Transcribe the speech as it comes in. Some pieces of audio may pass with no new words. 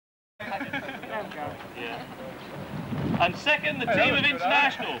Yeah. And second, the team of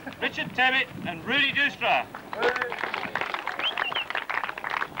International, Richard Tebbutt and Rudy Dustra.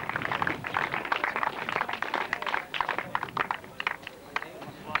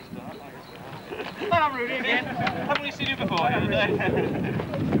 Oh, Rudy again. Haven't we seen you before here today?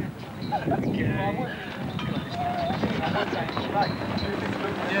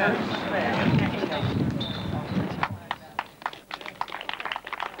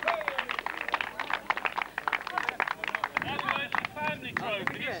 Family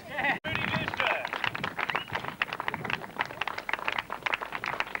trophies. Rudy Dustra.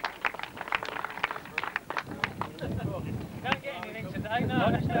 Don't get anything today, no.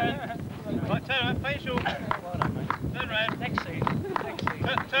 Right, turn around, facial. Turn around. Next season.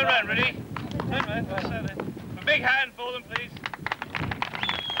 Turn around, Rudy. Turn around. Right, so then. A big hand for them, please.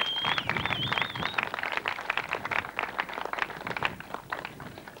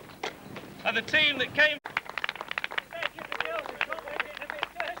 And the team that came.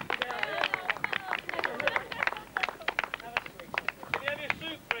 Can you have your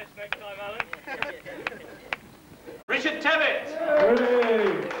soup for us next time, Alan? Richard Tebbutt.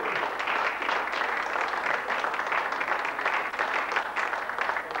 Hooray!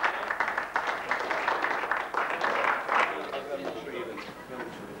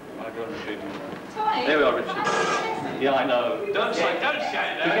 There we are, Richard. Yeah, I know. Don't say that.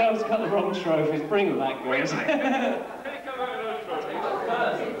 The girls got the wrong trophies. Bring them back, girls.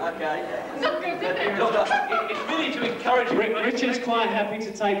 Okay. It's really to encourage him. Richard's quite happy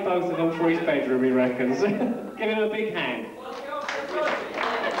to take both of them for his bedroom, he reckons. Give him a big hand.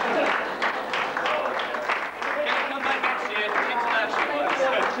 Come back next year,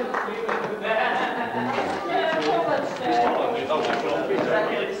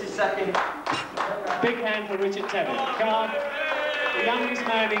 Big hand for Richard Tebbutt. Come on. The youngest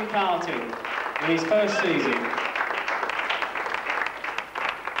man in karting in his first season.